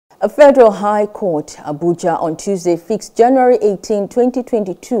A federal high court, Abuja, on Tuesday fixed January 18,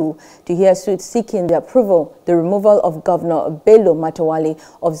 2022 to hear suits seeking the removal of Governor Bello Matawalle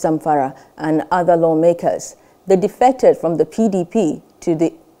of Zamfara and other lawmakers. They defected from the PDP to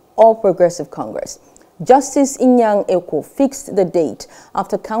the All Progressive Congress. Justice Inyang Eko fixed the date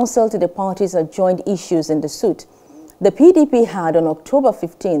after counsel to the parties adjoined issues in the suit. The PDP had on October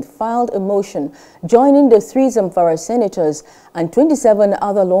 15th filed a motion joining the 3 Zamfara senators and 27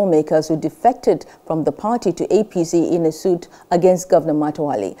 other lawmakers who defected from the party to APC in a suit against Governor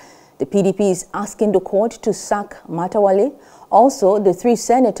Matawalle. The PDP is asking the court to sack Matawalle, also the 3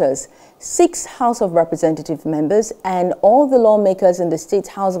 senators, 6 House of Representative members and all the lawmakers in the State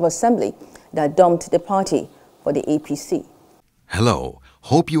House of Assembly that dumped the party for the APC. Hello,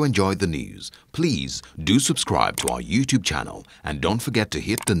 hope you enjoyed the news. Please do subscribe to our YouTube channel and don't forget to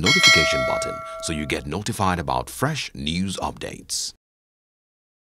hit the notification button so you get notified about fresh news updates.